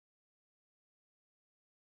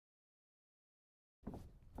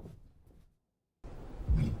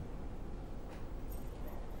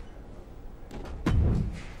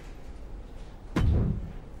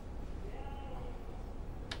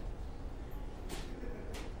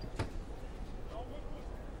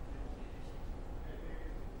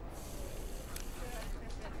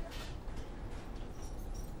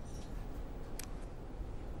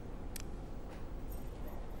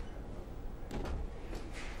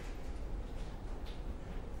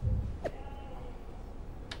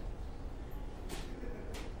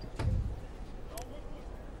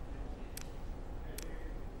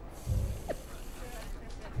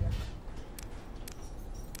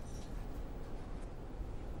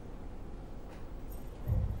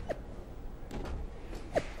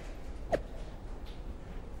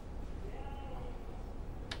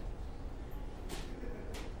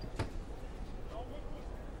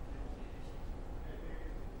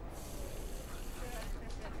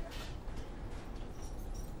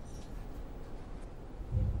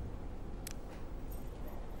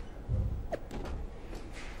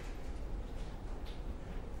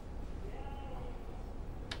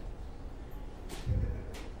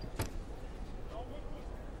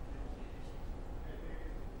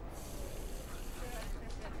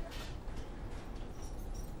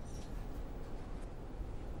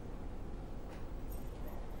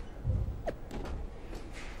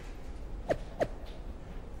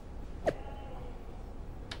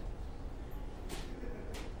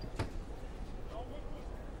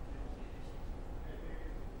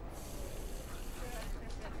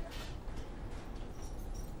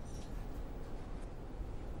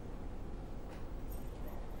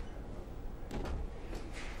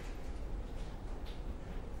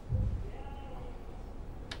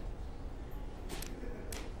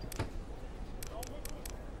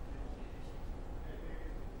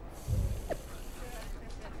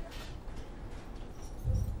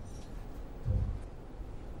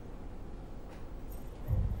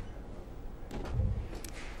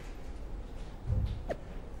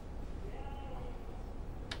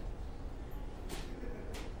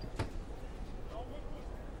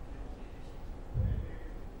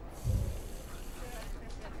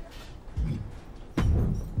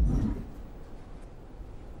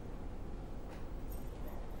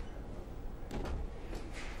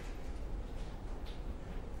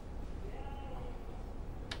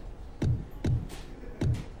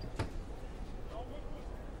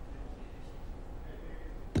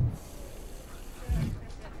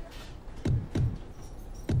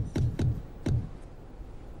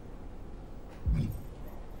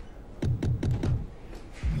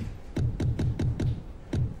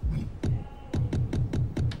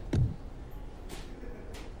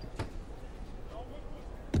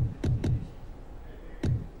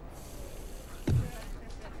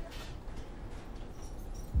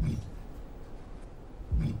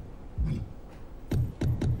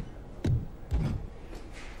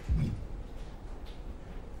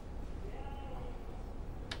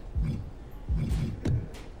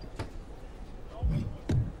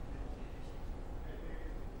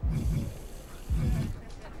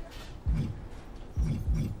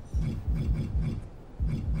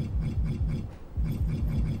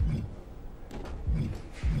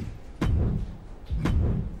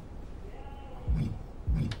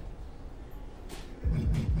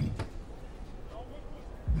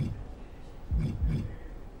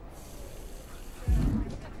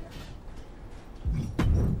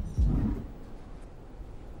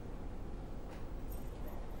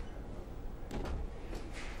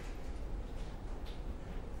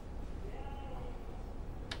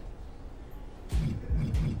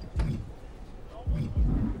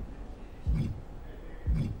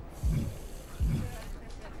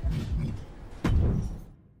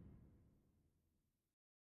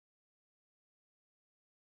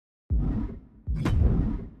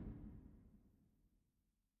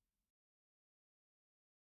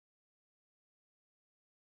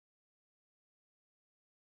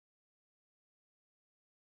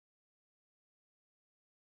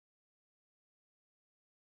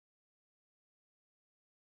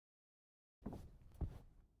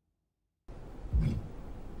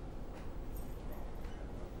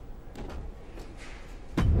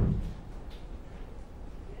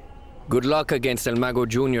Good luck against El Mago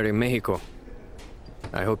Jr. in Mexico.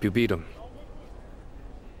 I hope you beat him.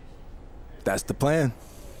 That's the plan.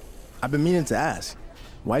 I've been meaning to ask.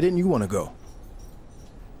 Why didn't you want to go?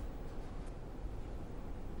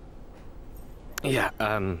 Yeah,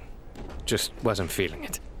 just wasn't feeling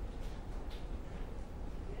it.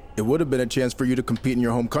 It would have been a chance for you to compete in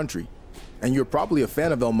your home country. And you're probably a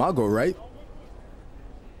fan of El Mago, right?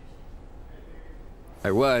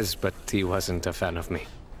 I was, but he wasn't a fan of me.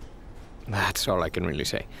 That's all I can really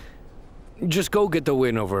say. Just go get the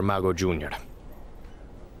win over Mago Jr.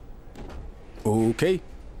 Okay.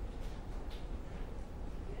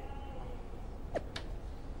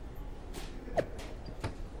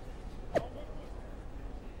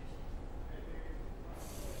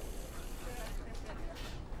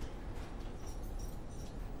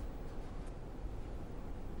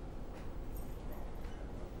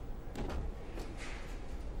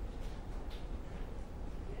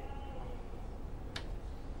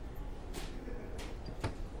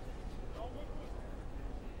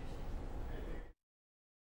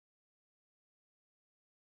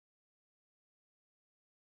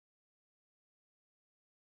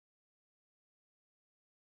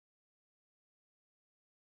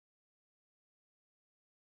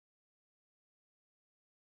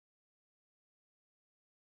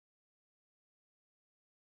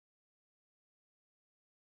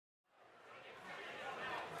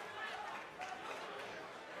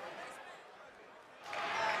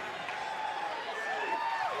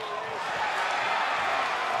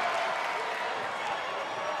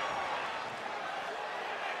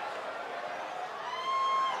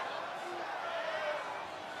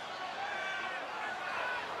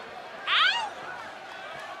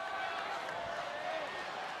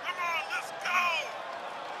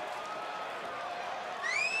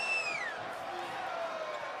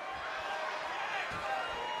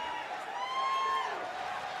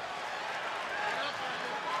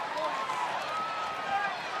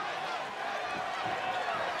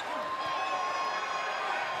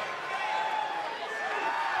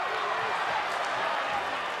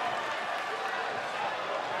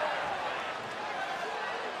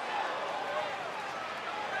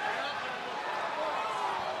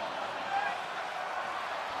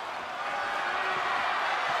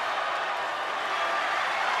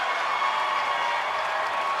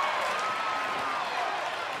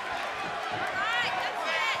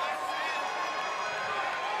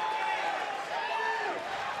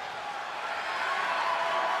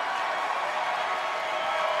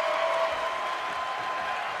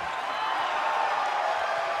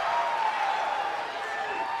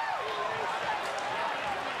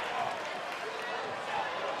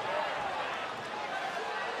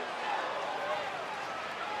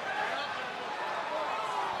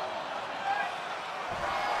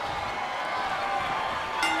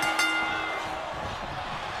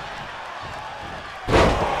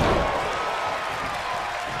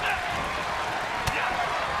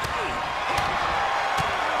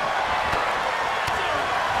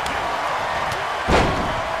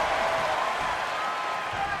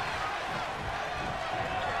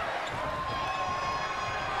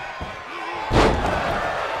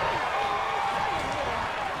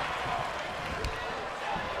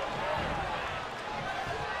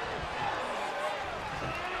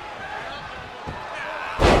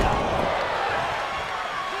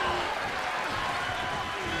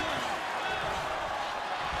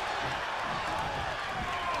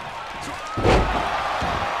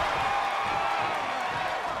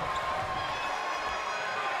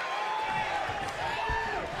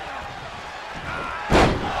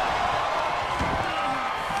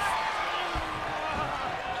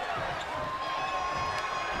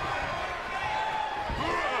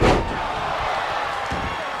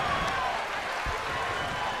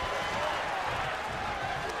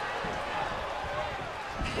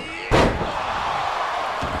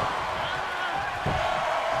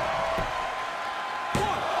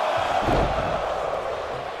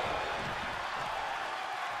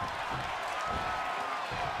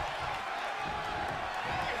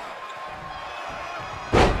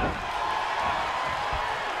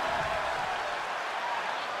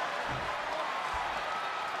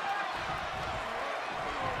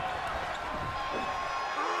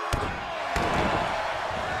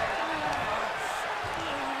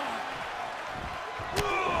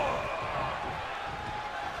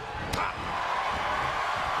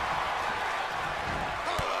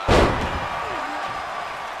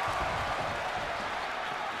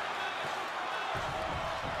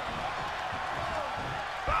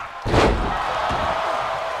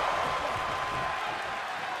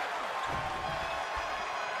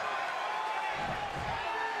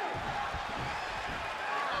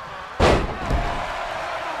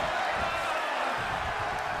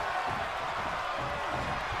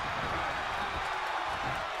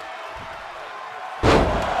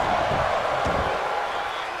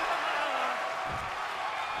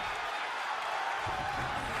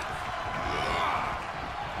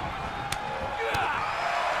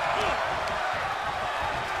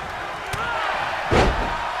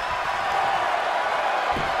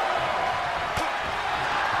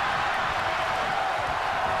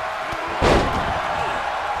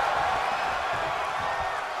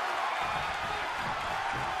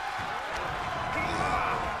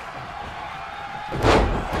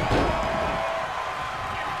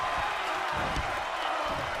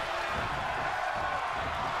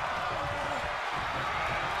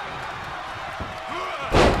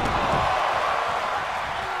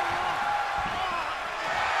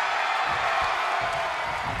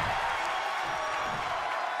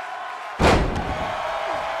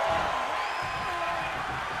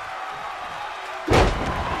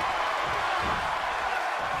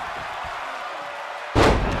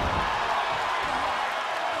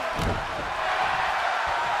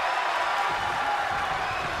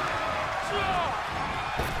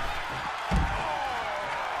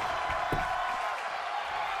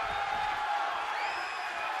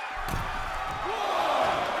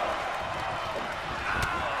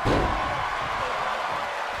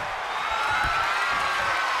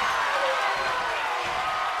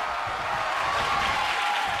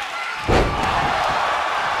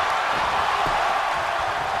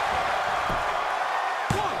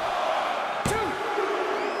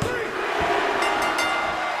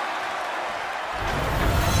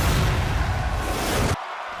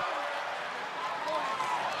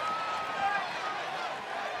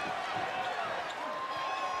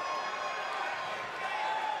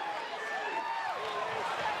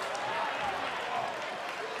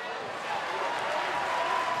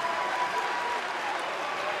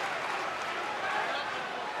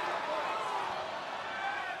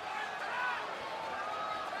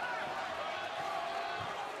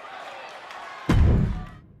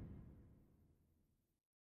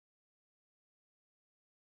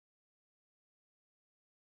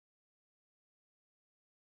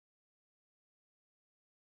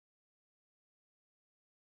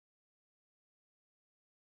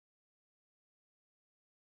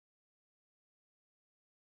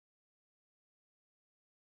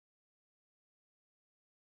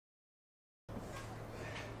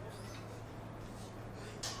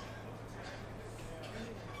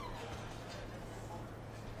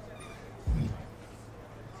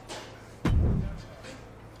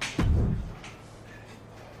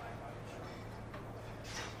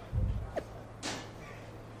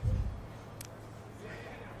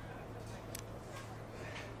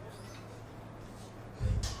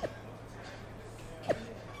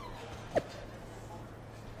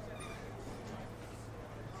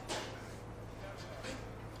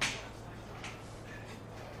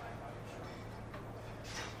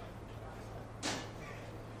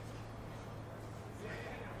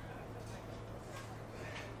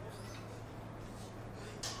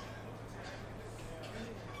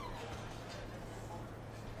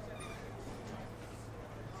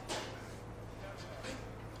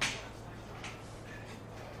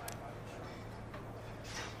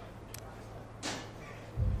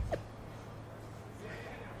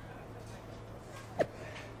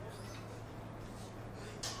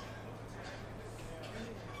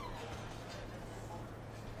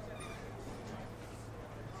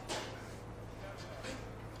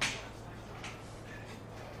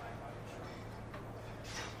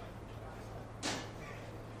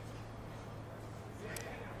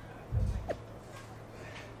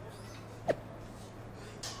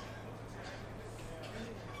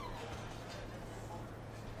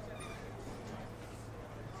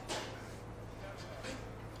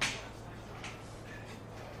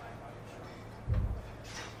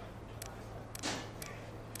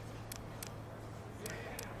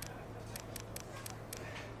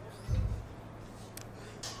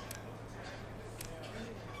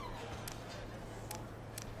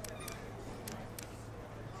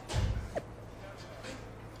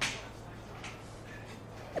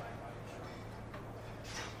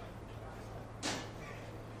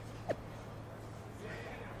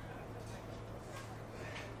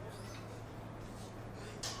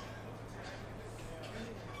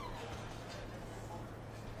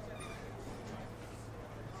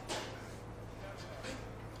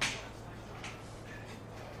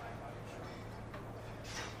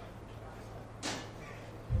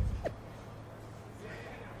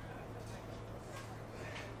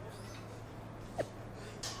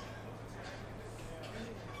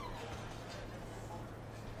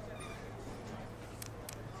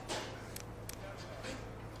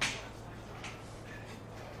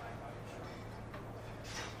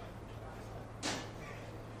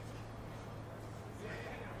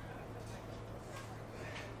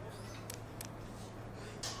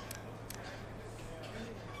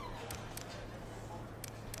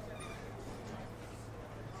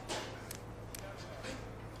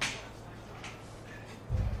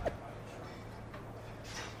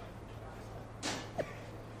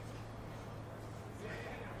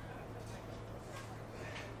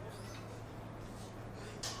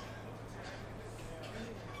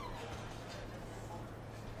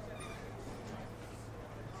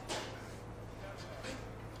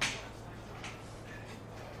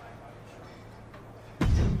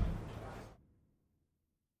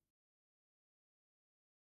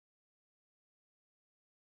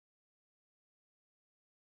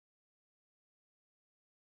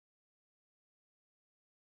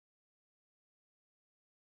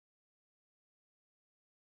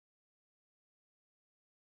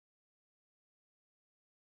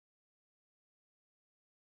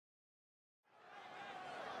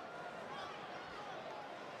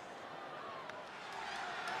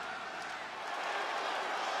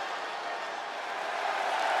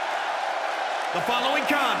 The following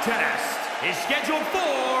contest is scheduled for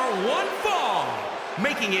one fall.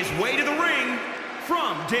 Making his way to the ring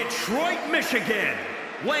from Detroit, Michigan,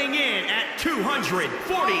 weighing in at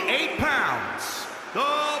 248 pounds, the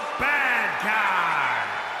Bad Guy.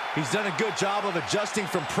 He's done a good job of adjusting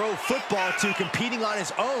from pro football to competing on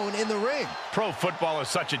his own in the ring. Pro football is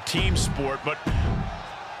such a team sport, but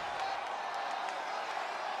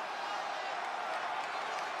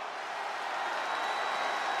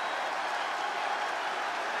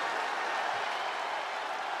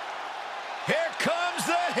here comes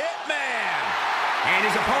the Hitman. And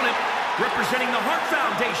his opponent, representing the Hart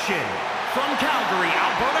Foundation, from Calgary,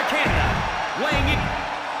 Alberta, Canada, weighing in.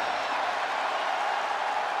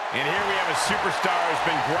 And here we have a superstar who's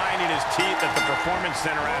been grinding his teeth at the Performance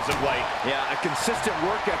Center as of late. Yeah, a consistent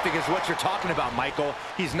work ethic is what you're talking about, Michael.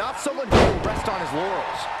 He's not someone who will rest on his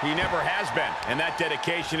laurels. He never has been, and that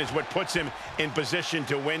dedication is what puts him in position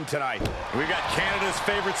to win tonight. We've got Canada's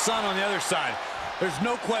favorite son on the other side. There's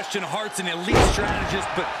no question Hart's an elite strategist,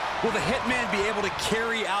 but will the Hitman be able to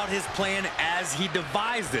carry out his plan as he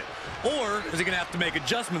devised it? Or is he going to have to make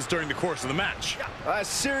adjustments during the course of the match? I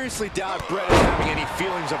seriously doubt Brett is having any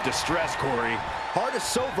feelings of distress, Corey. Hart is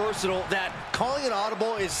so versatile that calling an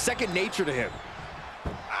audible is second nature to him.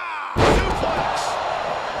 Suplex!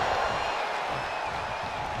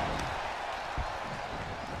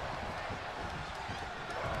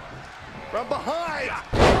 From behind,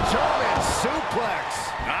 German suplex.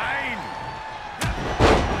 9.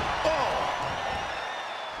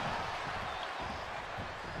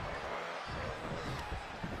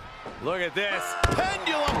 Look at this.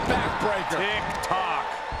 Pendulum backbreaker. Tick-tock.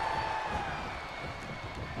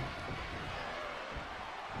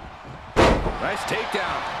 Nice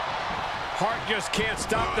takedown. Hart just can't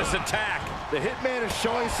stop this attack. The Hitman is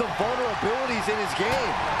showing some vulnerabilities in his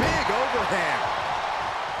game. Big overhand.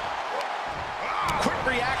 Quick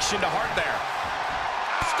reaction to Hart there.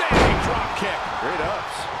 Standing drop kick. Great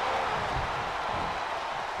ups.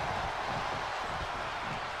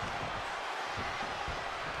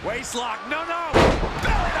 Waistlock. No.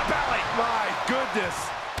 Belly to belly. My goodness.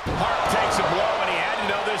 Hart takes a blow, and he had to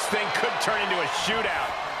know this thing could turn into a shootout.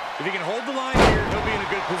 If he can hold the line here, he'll be in a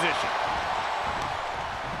good position.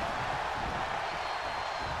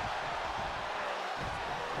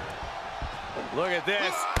 Look at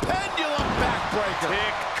this. Pendulum backbreaker.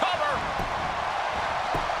 Tick cover.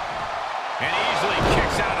 And easily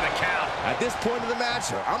kicks out of the count. At this point of the match,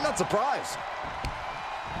 I'm not surprised.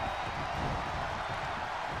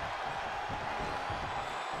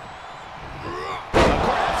 Of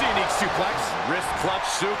course, that's a unique suplex. Wrist clutch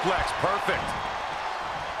suplex. Perfect.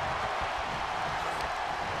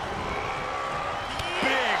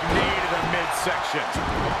 Big knee to the midsection.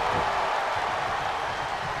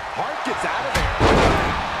 Hart gets out of there.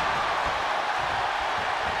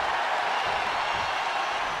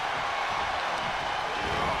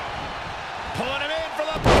 Pulling him in for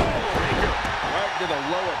the breaker. Right to the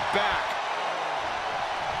lower back.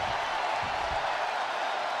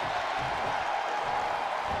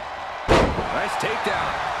 Nice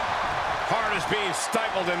takedown. Hart is being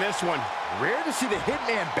stifled in this one. Rare to see the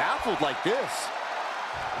Hitman baffled like this.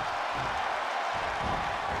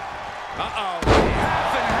 Uh-oh.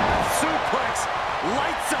 Half and half suplex.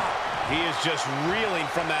 Lights up. He is just reeling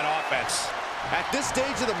from that offense. At this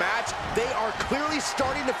stage of the match, they are clearly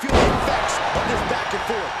starting to feel the effects of this back and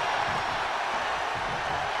forth.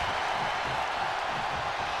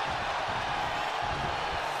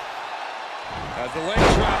 As the leg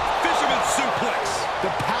trap, fisherman suplex.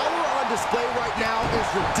 The power on display right now is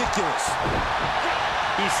ridiculous.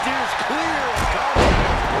 He steers clear of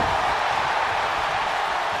contact.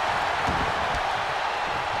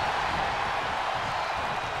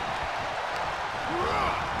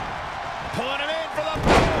 Pulling him in for the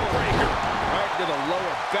breaker. Right to the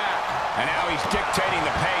lower back. And now he's dictating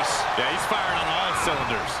the pace. Yeah, he's firing on all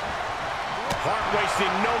cylinders. Hart wasting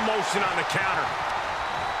no motion on the counter.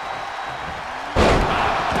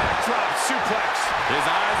 Backdrop suplex. His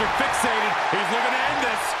eyes are fixated. He's looking to end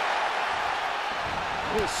this.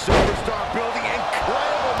 This superstar building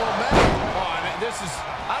incredible momentum. Oh, I mean, this is,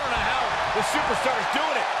 I don't know how the superstar is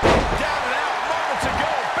doing it. Down and out, moments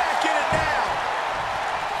ago, back in it now.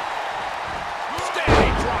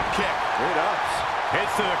 Standing drop kick. Great ups.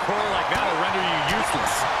 Hits to the core like that will render you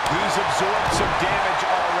useless. He's absorbed some damage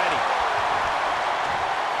already.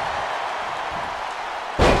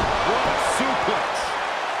 What a suplex.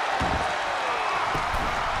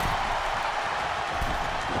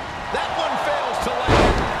 That one fails to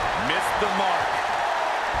land. Missed the mark.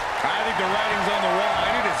 I think the writing's on the wall,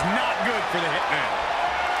 and it is not good for the Hitman.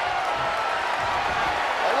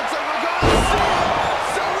 It looks like we're going to see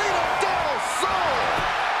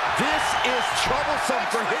awesome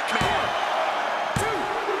for Hitman.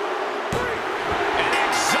 An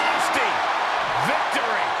exhausting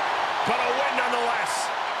victory, but a win nonetheless.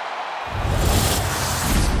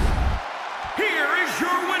 Here is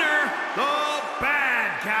your winner, the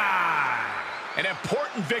Bad Guy. An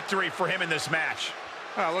important victory for him in this match.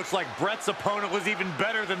 Looks like Brett's opponent was even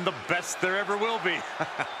better than the best there ever will be.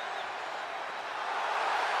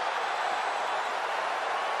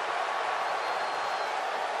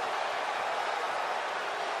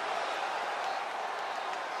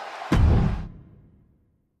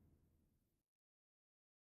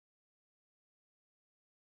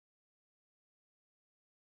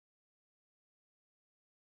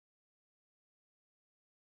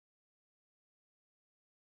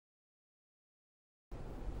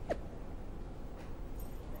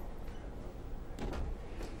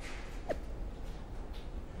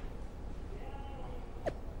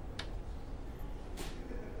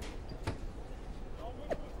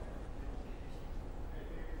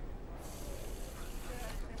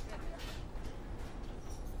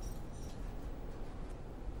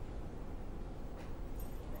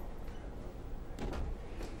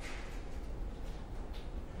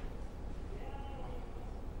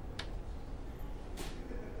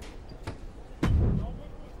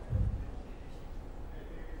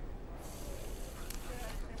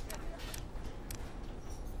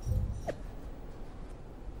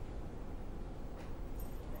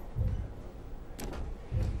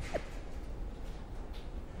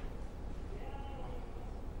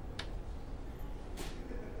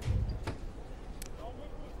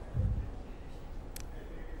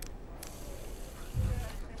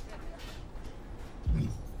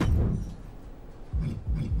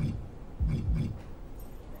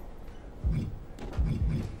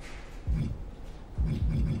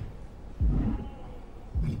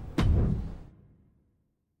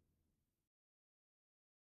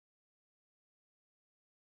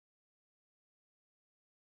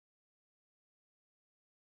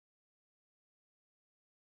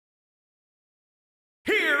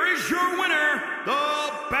 Here is your winner,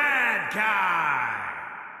 the Bad Guy.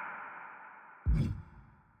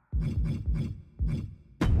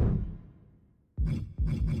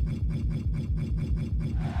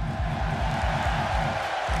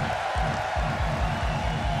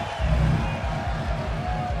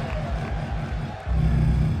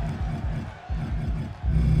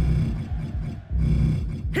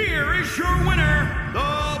 Here is your winner,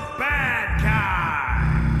 the Bad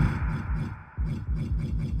Guy.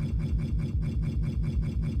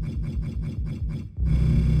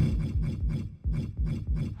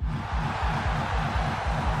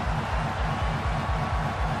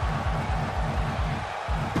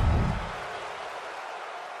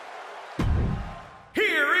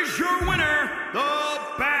 Here is your winner, the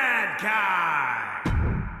Bad Guy.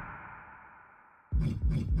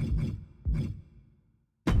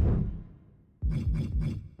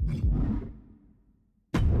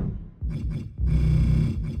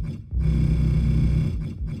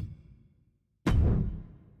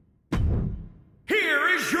 Here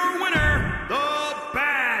is your winner, the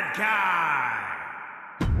Bad Guy.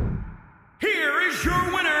 Here is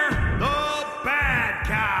your winner, the Bad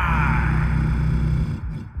Guy.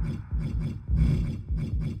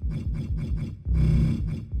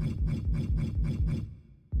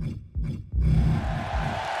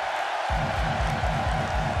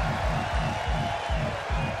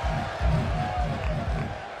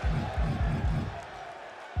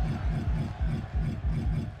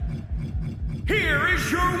 Here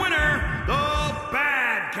is your winner, the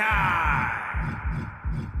Bad Guy.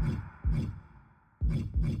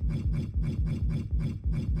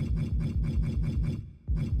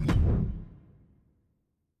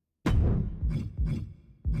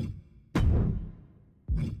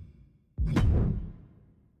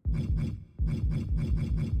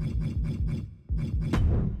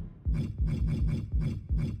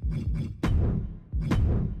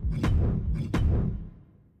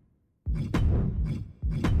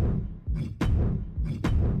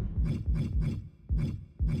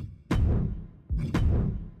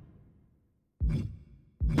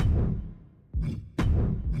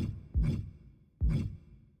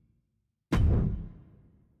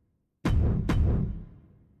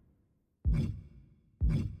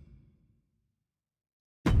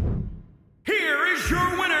 Here is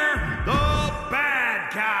your winner, the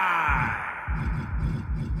Bad Guy.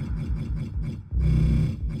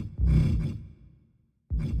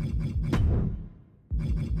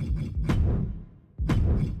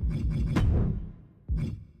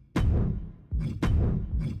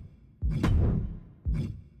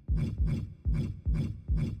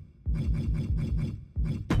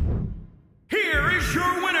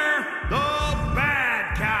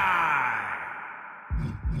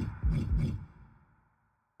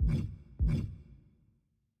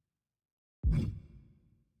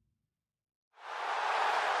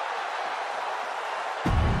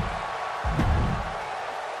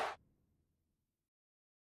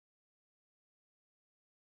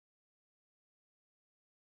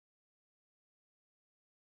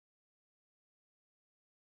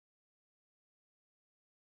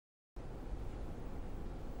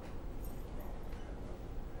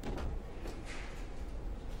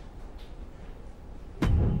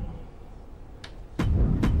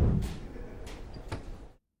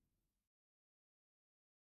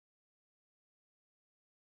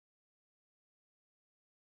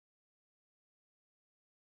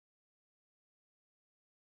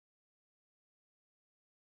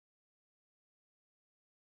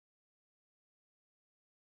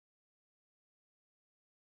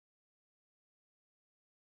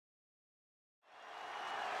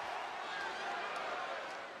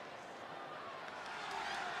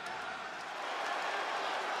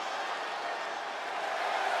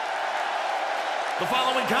 The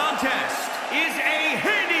following contest is a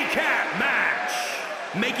handicap match.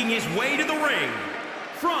 Making his way to the ring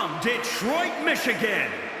from Detroit,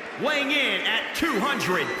 Michigan, weighing in at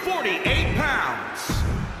 248 pounds.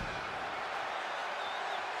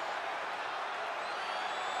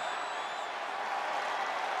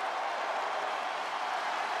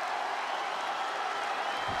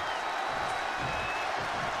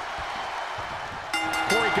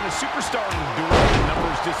 Can a superstar endure the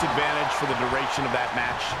numbers disadvantage for the duration of that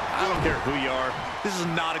match? I don't care who you are. This is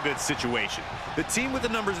not a good situation. The team with the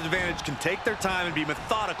numbers advantage can take their time and be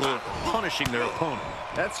methodical in punishing their opponent.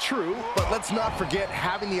 That's true, but let's not forget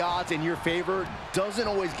having the odds in your favor doesn't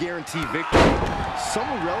always guarantee victory. Some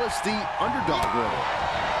will relish the underdog role.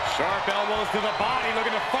 Sharp elbows to the body,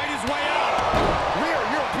 looking to fight his way out. Rear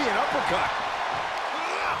European uppercut.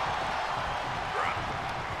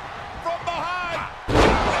 From behind.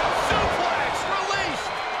 Suplex released.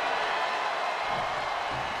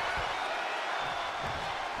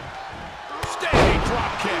 Standing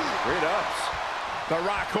drop kick. Great ups. The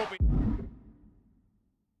Rock hoping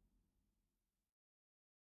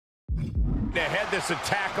to head this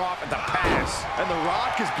attack off at the pass. And The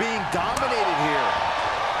Rock is being dominated here.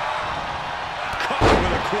 Caught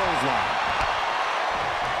with a clothesline.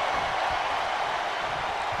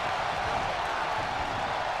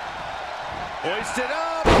 Hoisted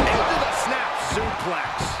up into the snap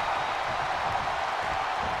suplex.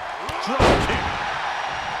 Drop kick.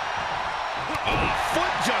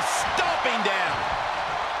 Foot just stomping down.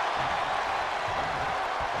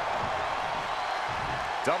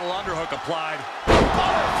 Double underhook applied.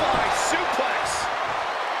 Butterfly suplex.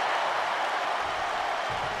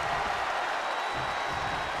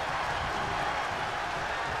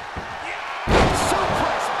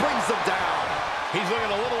 Suplex brings them down. He's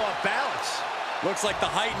looking a little off balance. Looks like the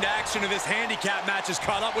heightened action of this handicap match has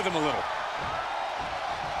caught up with him a little.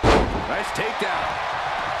 Nice takedown.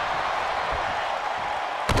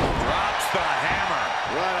 Drops the hammer.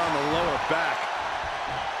 Right on the lower back.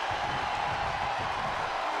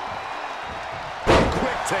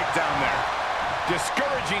 Quick takedown there.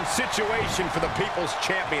 Discouraging situation for the People's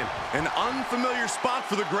Champion. An unfamiliar spot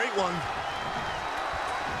for the Great One.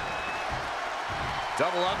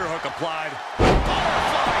 Double underhook applied.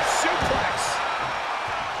 Butterfly suplex.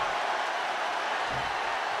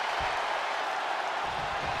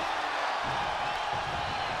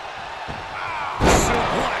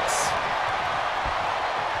 Suplex.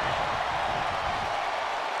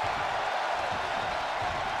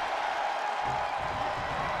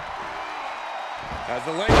 As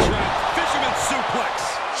the leg trap, fisherman suplex.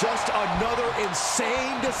 Just another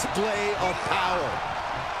insane display of power.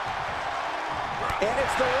 And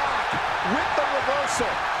it's The Rock with the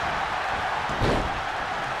reversal.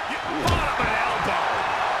 Bottom elbow.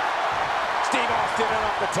 Steve Austin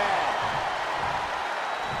up the tag.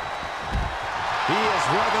 He is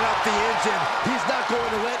revving up the engine. He's not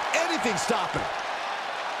going to let anything stop him.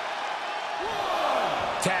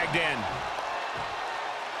 Tagged in.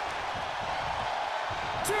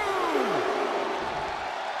 2, 3.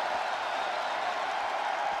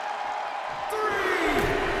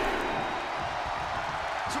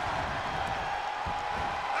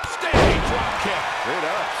 Standing drop kick. Great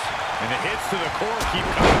ups. And the hits to the core keep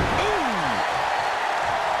coming. Ooh.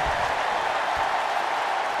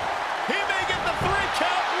 He may get the 3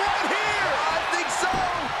 count right here. I think so.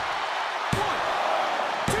 1,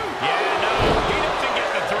 2. Yeah, no, he doesn't get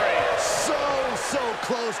the 3. So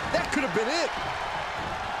close. That could have been it.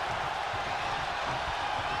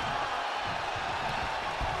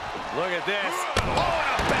 Look at this. Oh,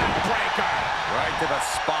 and a backbreaker. Right to the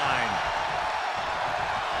spine.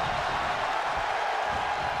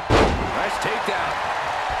 Nice takedown.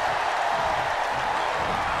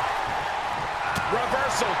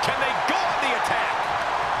 Reversal. Can they go on the attack?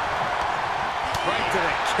 Right to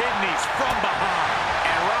the kidneys from behind.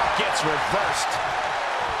 And Rock gets reversed.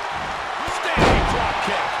 Standing drop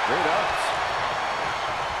kick. Great ups.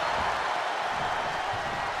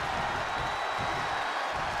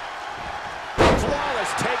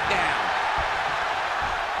 Flawless takedown.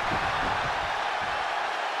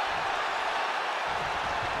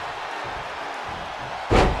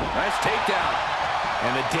 Nice takedown.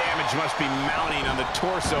 And the damage must be mounting on the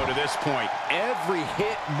torso to this point. Every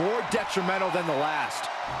hit more detrimental than the last.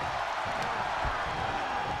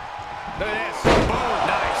 Look at this. Boom.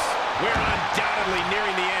 Nice. We're undoubtedly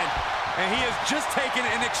nearing the end. And he has just taken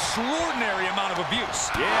an extraordinary amount of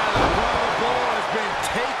abuse. Yeah, the brother bull has been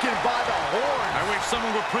taken by the horn. I wish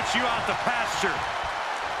someone would put you out to pasture.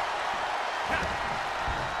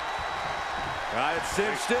 Got it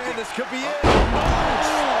cinched in. This could be it.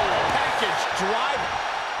 Oh, package driver.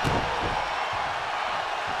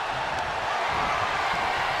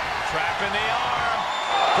 Trapping the arm.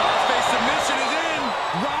 Crossface submission is in.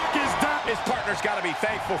 Rock is done. His partner's got to be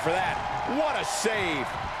thankful for that. What a save.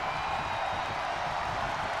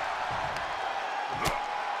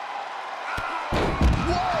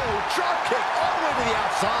 Whoa, drop kick all the way to the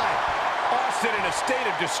outside. Austin in a state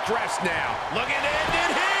of distress now. Looking to end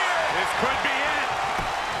it here. This could be it.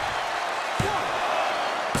 1,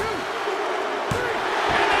 2, 3.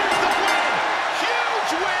 And there's the win.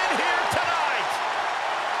 Huge win here tonight.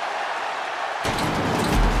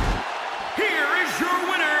 Here is your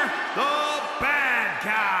winner, the Bad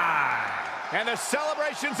Guy. And the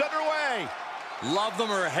celebration's underway. Love them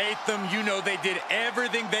or hate them, you know they did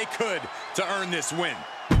everything they could to earn this win.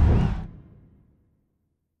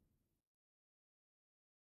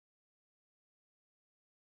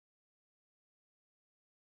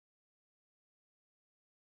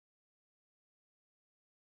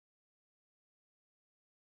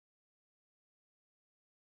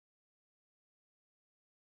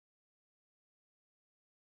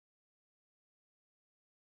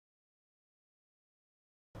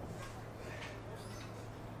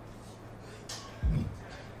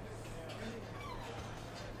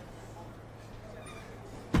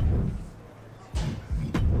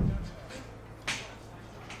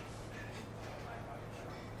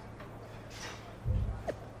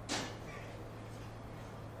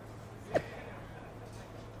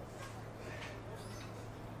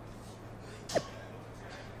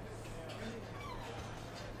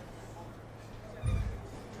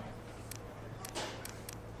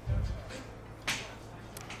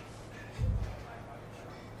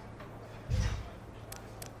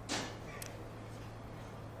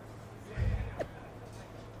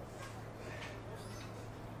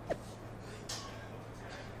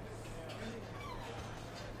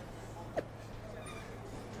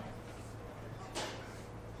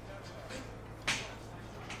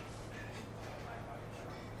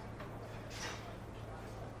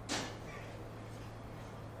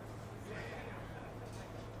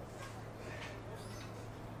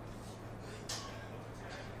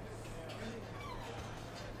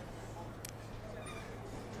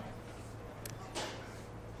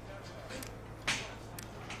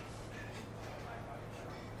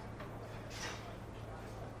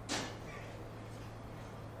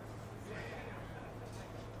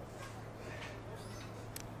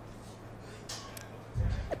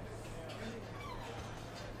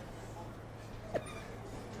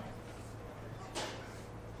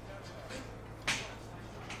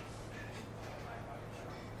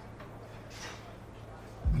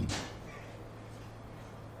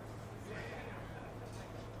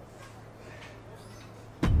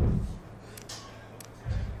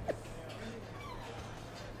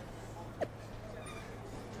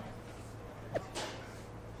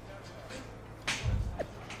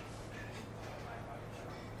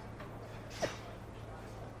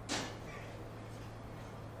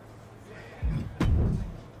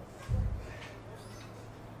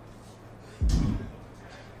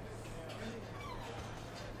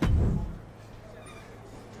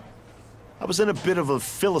 I was in a bit of a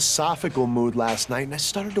philosophical mood last night, and I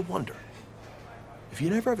started to wonder, if you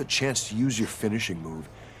never have a chance to use your finishing move,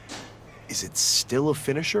 is it still a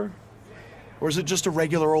finisher? Or is it just a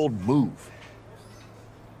regular old move?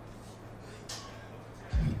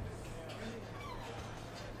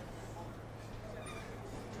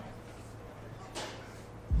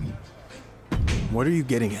 What are you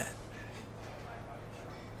getting at?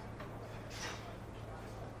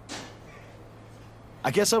 I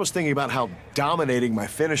guess I was thinking about how dominating my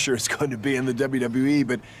finisher is going to be in the WWE,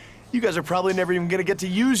 but you guys are probably never even going to get to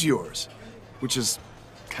use yours, which is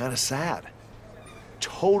kind of sad.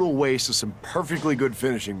 Total waste of some perfectly good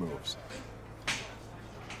finishing moves.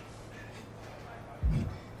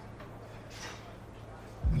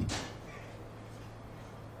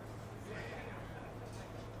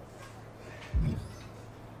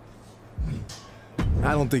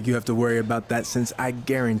 I don't think you have to worry about that, since I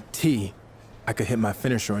guarantee I could hit my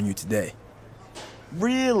finisher on you today.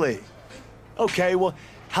 Really? Okay, well,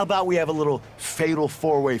 how about we have a little fatal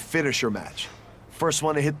four-way finisher match? First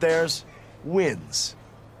one to hit theirs wins.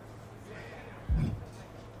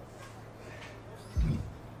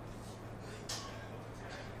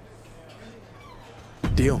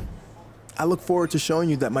 Deal. I look forward to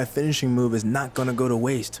showing you that my finishing move is not gonna go to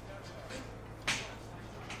waste.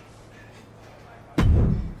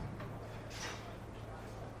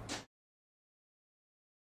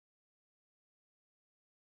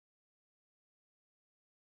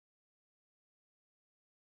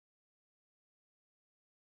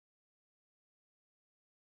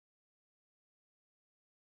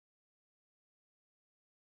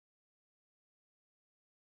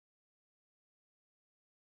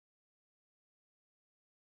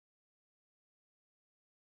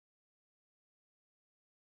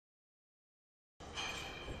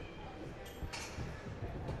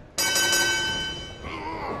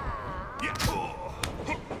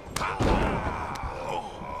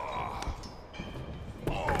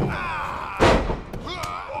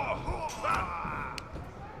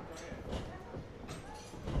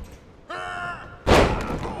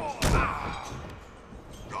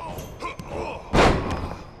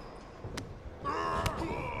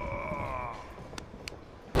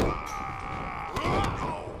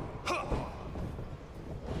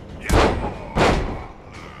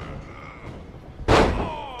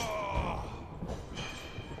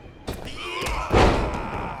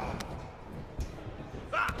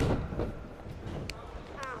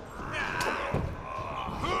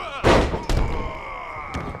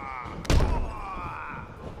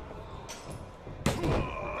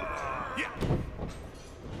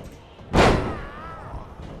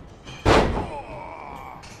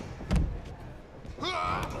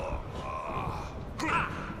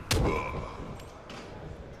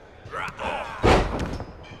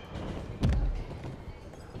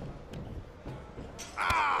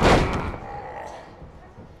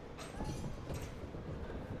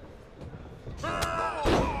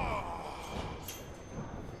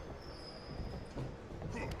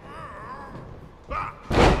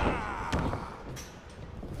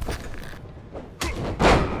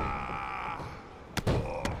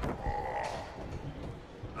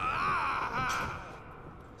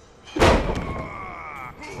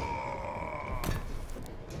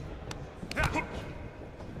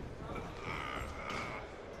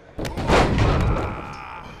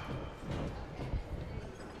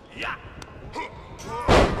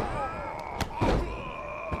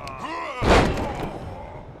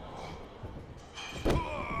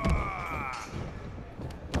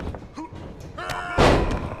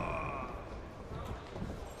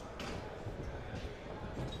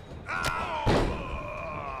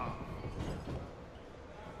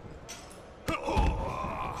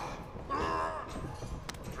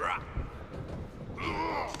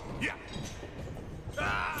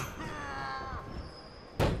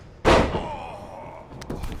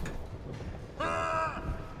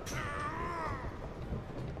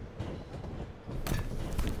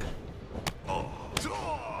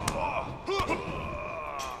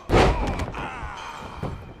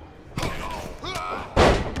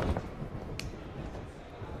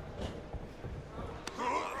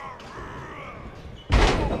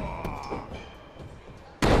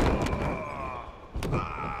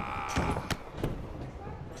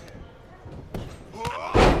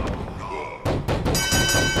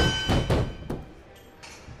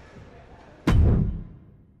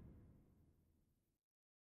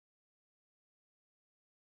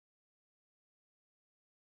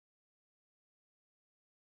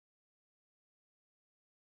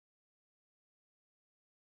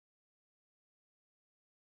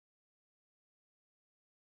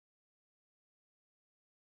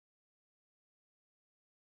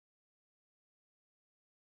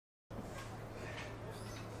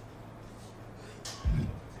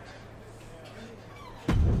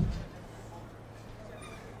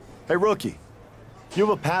 Hey, rookie, you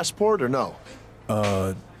have a passport or no?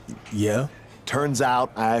 Yeah? Turns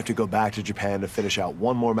out I have to go back to Japan to finish out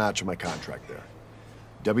one more match of my contract there.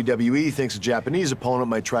 WWE thinks a Japanese opponent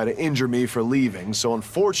might try to injure me for leaving, so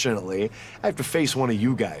unfortunately, I have to face one of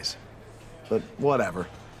you guys. But whatever.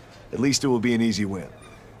 At least it will be an easy win.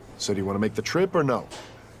 So do you want to make the trip or no?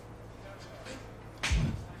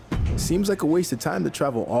 Seems like a waste of time to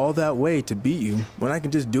travel all that way to beat you when I can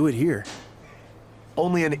just do it here.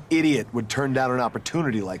 Only an idiot would turn down an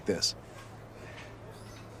opportunity like this.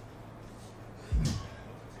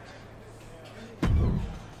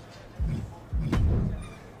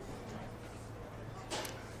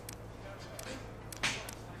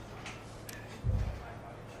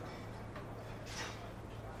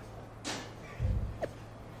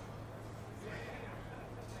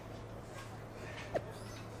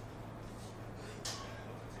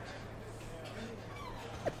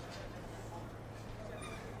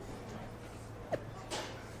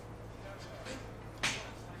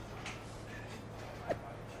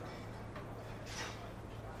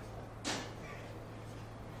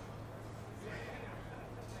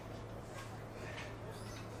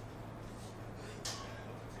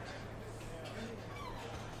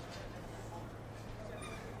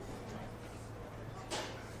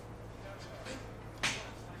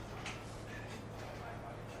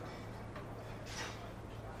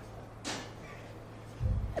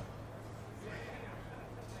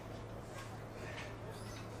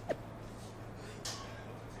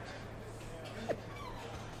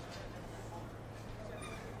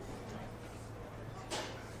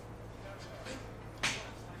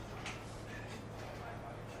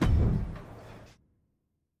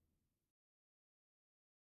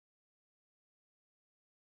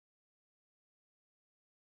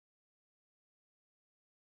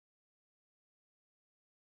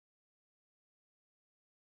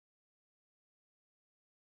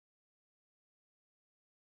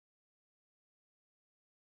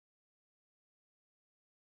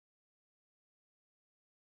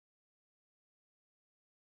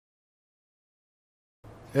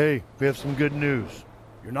 Hey, we have some good news.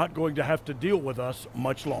 You're not going to have to deal with us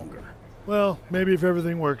much longer. Well, maybe if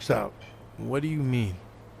everything works out. What do you mean?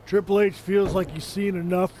 Triple H feels like he's seen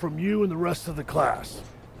enough from you and the rest of the class.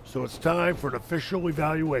 So it's time for an official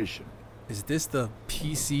evaluation. Is this the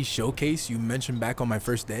PC showcase you mentioned back on my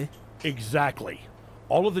first day? Exactly.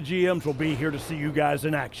 All of the GMs will be here to see you guys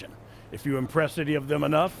in action. If you impress any of them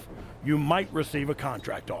enough, you might receive a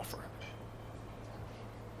contract offer.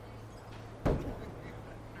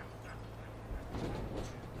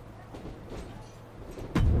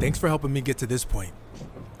 Thanks for helping me get to this point.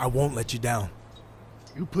 I won't let you down.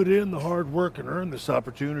 You put in the hard work and earned this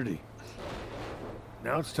opportunity.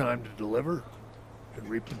 Now it's time to deliver and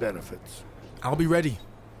reap the benefits. I'll be ready.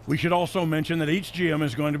 We should also mention that each GM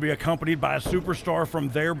is going to be accompanied by a superstar from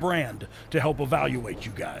their brand to help evaluate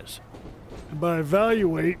you guys. And by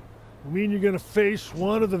evaluate, we mean you're going to face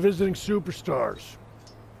one of the visiting superstars.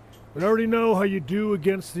 We already know how you do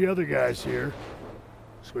against the other guys here,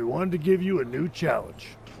 so we wanted to give you a new challenge.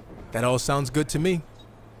 That all sounds good to me.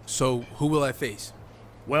 So, who will I face?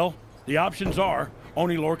 Well, the options are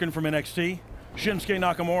Oni Lorcan from NXT, Shinsuke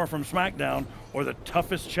Nakamura from SmackDown, or the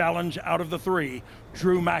toughest challenge out of the three,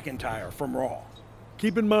 Drew McIntyre from Raw.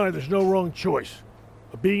 Keep in mind there's no wrong choice,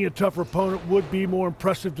 but being a tougher opponent would be more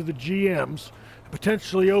impressive to the GMs and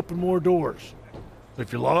potentially open more doors.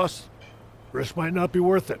 If you lost, risk might not be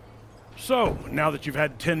worth it. So, now that you've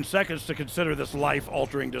had 10 seconds to consider this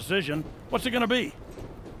life-altering decision, what's it gonna be?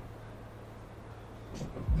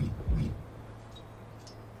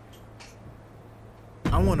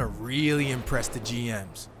 I want to really impress the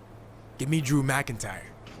GMs. Give me Drew McIntyre.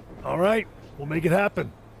 All right, we'll make it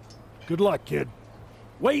happen. Good luck, kid.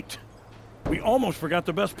 Wait! We almost forgot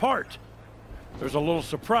the best part. There's a little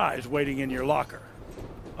surprise waiting in your locker.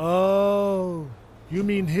 Oh, you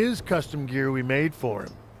mean his custom gear we made for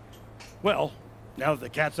him? Well, now that the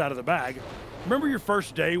cat's out of the bag, remember your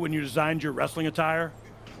first day when you designed your wrestling attire?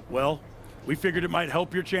 Well, we figured it might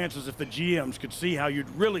help your chances if the GMs could see how you'd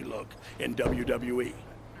really look in WWE.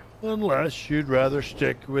 Unless you'd rather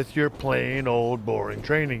stick with your plain old boring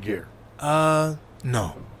training gear.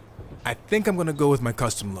 No. I think I'm gonna go with my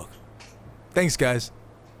custom look. Thanks, guys.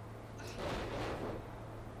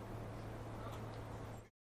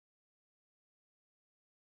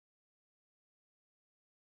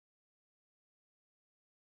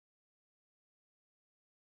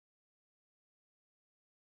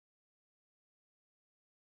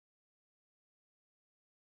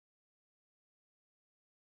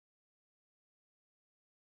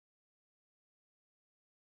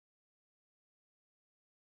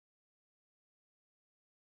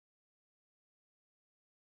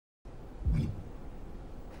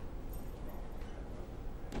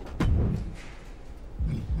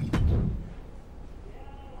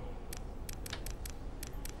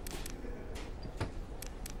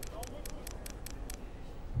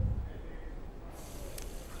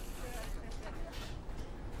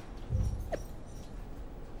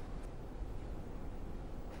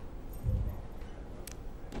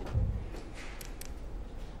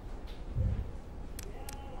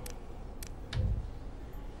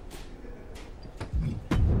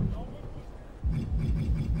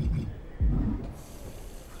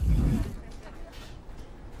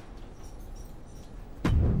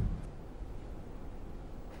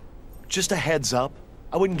 just a heads up,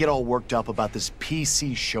 I wouldn't get all worked up about this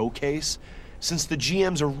PC showcase, since the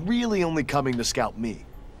GMs are really only coming to scout me.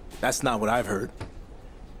 That's not what I've heard.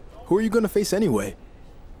 Who are you gonna face anyway?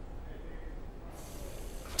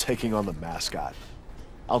 I'm taking on the mascot.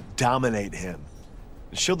 I'll dominate him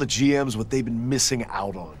and show the GMs what they've been missing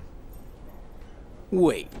out on.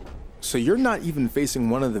 Wait, so you're not even facing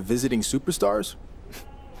one of the visiting superstars?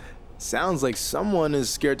 Sounds like someone is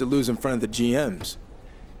scared to lose in front of the GMs.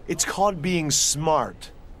 It's called being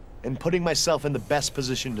smart and putting myself in the best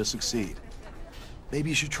position to succeed. Maybe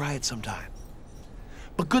you should try it sometime.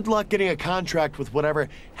 But good luck getting a contract with whatever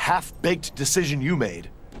half-baked decision you made.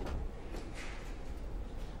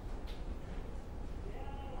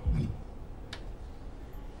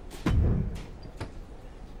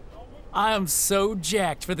 I am so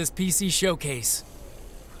jacked for this PC showcase.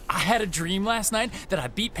 I had a dream last night that I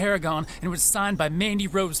beat Paragon and was signed by Mandy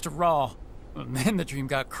Rose to Raw. And then the dream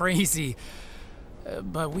got crazy.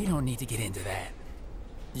 But we don't need to get into that.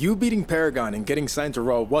 You beating Paragon and getting signed to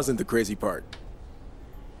Raw wasn't the crazy part.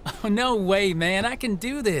 Oh, no way, man. I can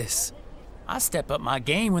do this. I step up my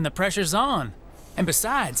game when the pressure's on. And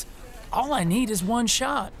besides, all I need is one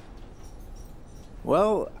shot.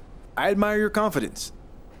 Well, I admire your confidence.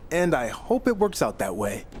 And I hope it works out that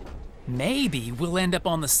way. Maybe we'll end up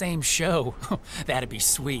on the same show. That'd be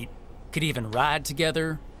sweet. Could even ride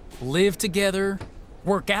together, live together,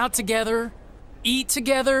 work out together, eat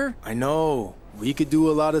together. I know. We could do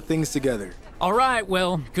a lot of things together. All right,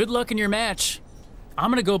 well, good luck in your match. I'm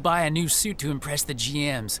gonna go buy a new suit to impress the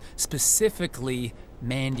GMs, specifically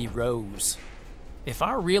Mandy Rose. If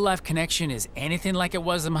our real-life connection is anything like it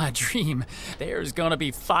was in my dream, there's gonna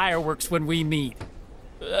be fireworks when we meet.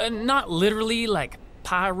 Not literally like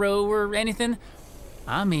pyro or anything.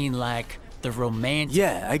 I mean like the romantic...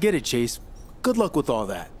 Yeah, I get it, Chase. Good luck with all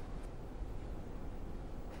that.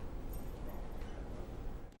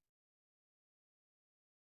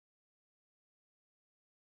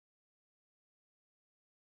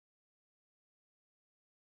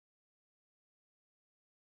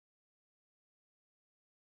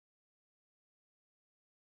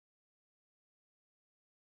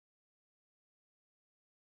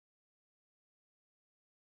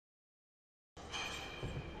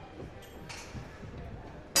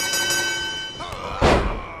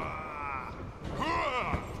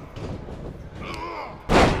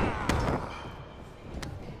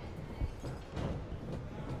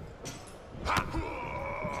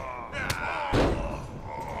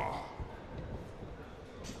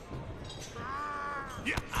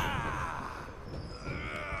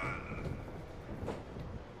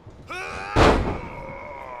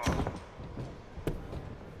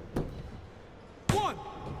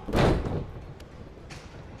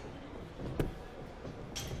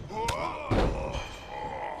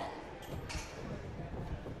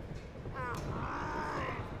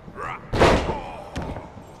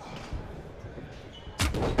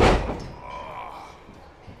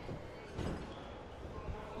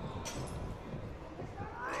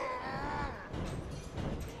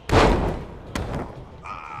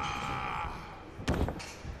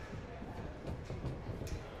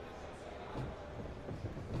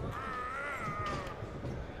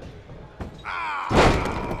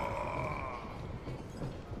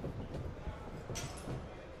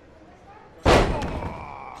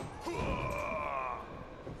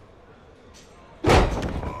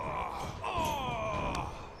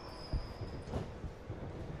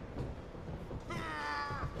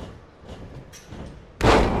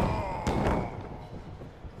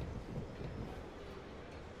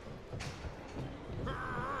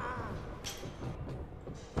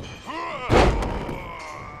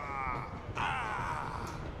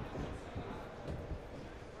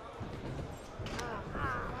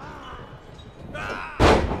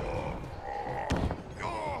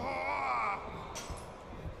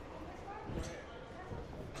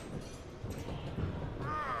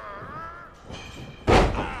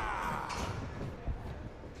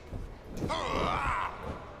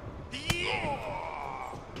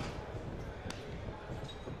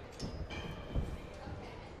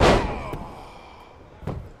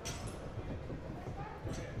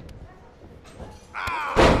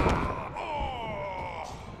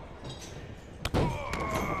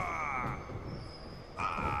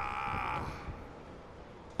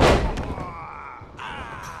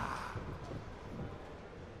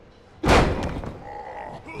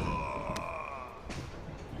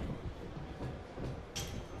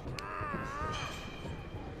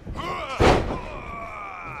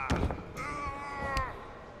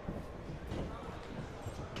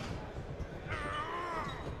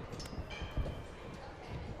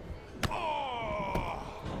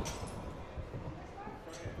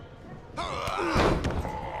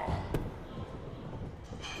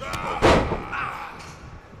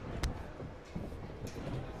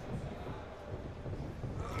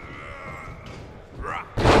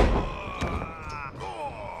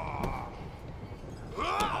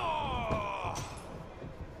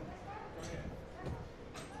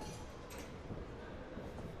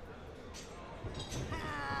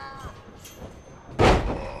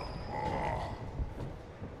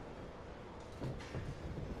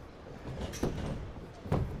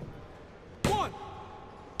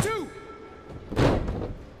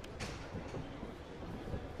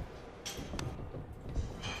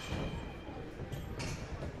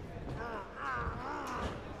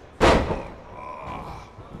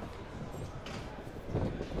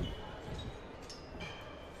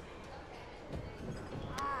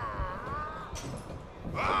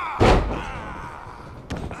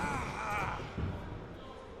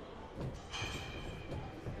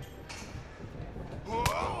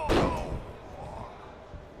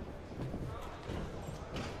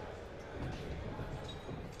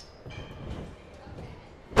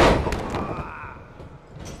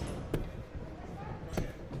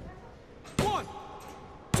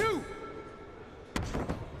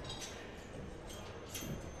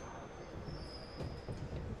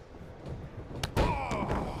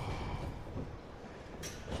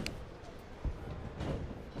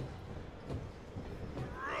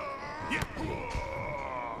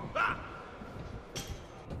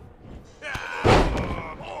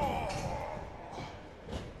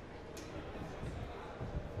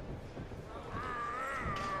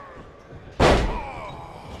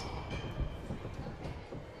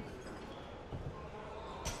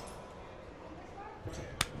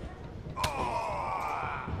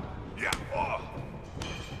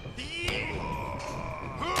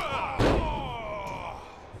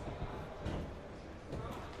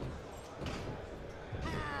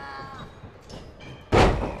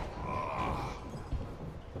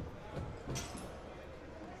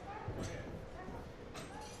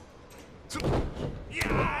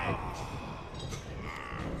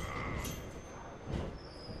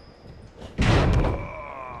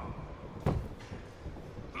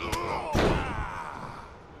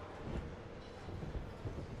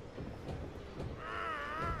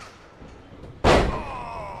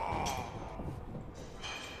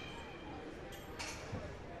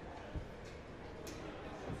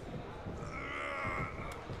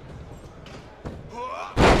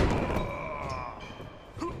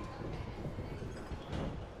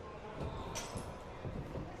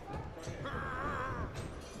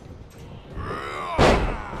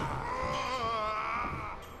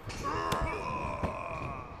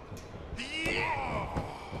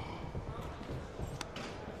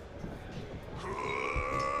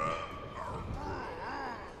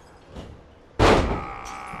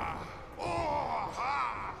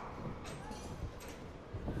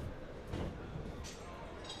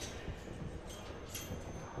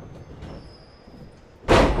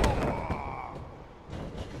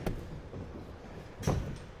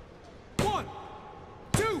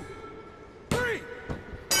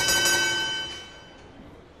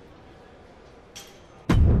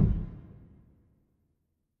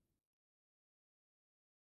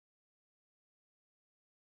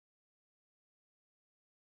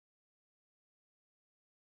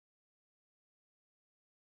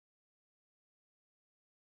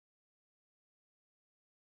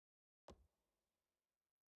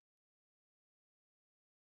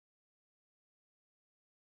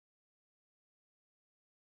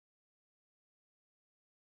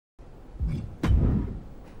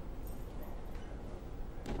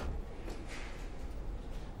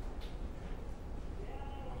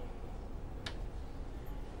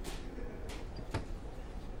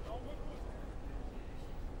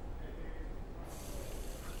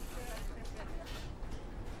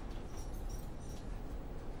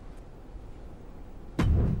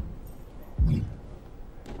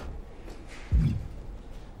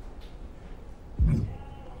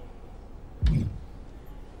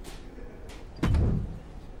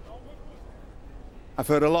 I've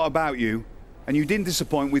heard a lot about you, and you didn't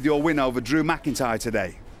disappoint with your win over Drew McIntyre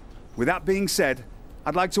today. With that being said,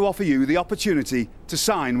 I'd like to offer you the opportunity to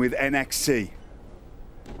sign with NXT.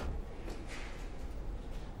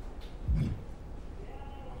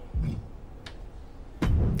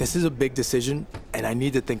 This is a big decision, and I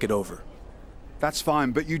need to think it over. That's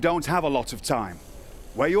fine, but you don't have a lot of time.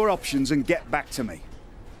 Weigh your options and get back to me.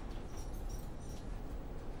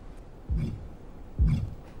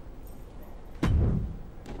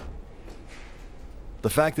 The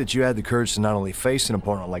fact that you had the courage to not only face an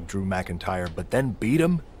opponent like Drew McIntyre, but then beat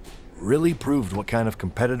him, really proved what kind of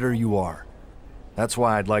competitor you are. That's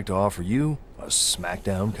why I'd like to offer you a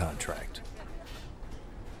SmackDown contract.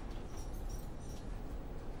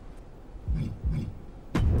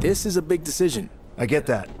 This is a big decision. I get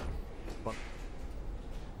that.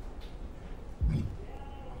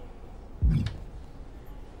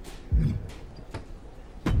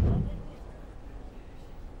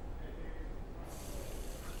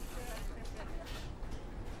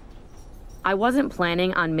 I wasn't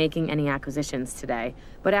planning on making any acquisitions today,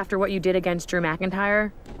 but after what you did against Drew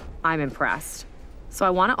McIntyre, I'm impressed. So I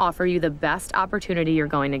want to offer you the best opportunity you're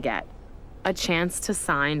going to get. A chance to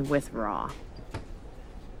sign with Raw.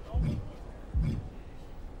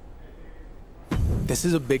 This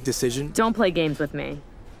is a big decision. Don't play games with me.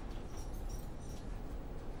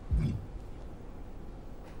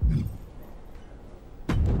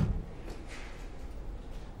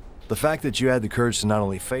 The fact that you had the courage to not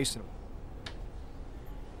only face him,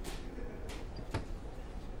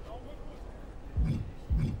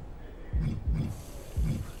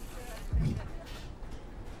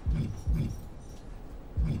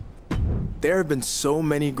 There have been so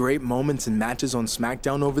many great moments and matches on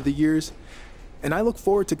SmackDown over the years, and I look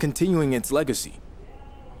forward to continuing its legacy.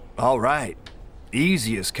 all right.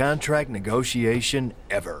 Easiest contract negotiation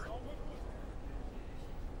ever.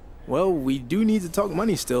 Well, we do need to talk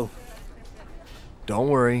money still. Don't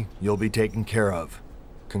worry, you'll be taken care of.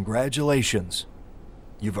 Congratulations.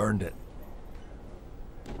 You've earned it.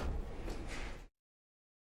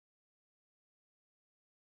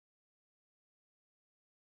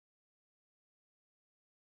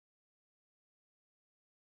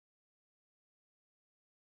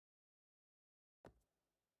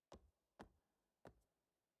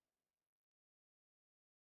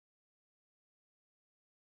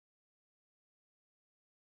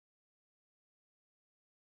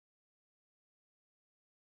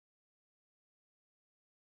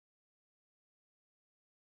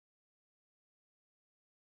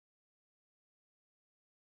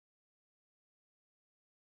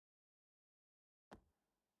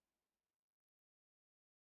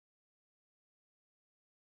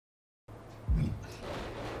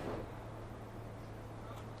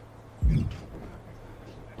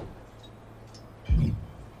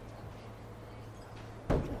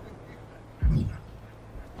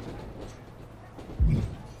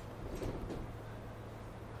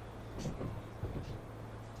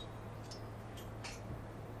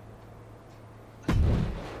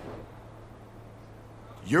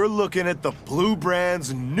 You're looking at the Blue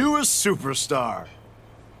Brand's newest superstar.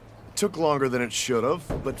 It took longer than it should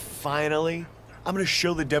have, but finally, I'm gonna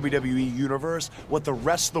show the WWE Universe what the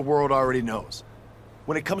rest of the world already knows.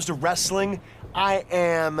 When it comes to wrestling, I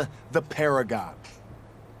am the Paragon.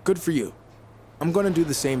 Good for you. I'm gonna do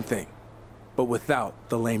the same thing, but without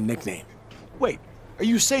the lame nickname. Wait, are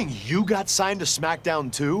you saying you got signed to SmackDown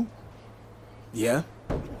too? Yeah?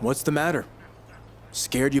 What's the matter?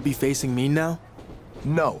 Scared you'll be facing me now?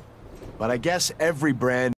 No, but I guess every brand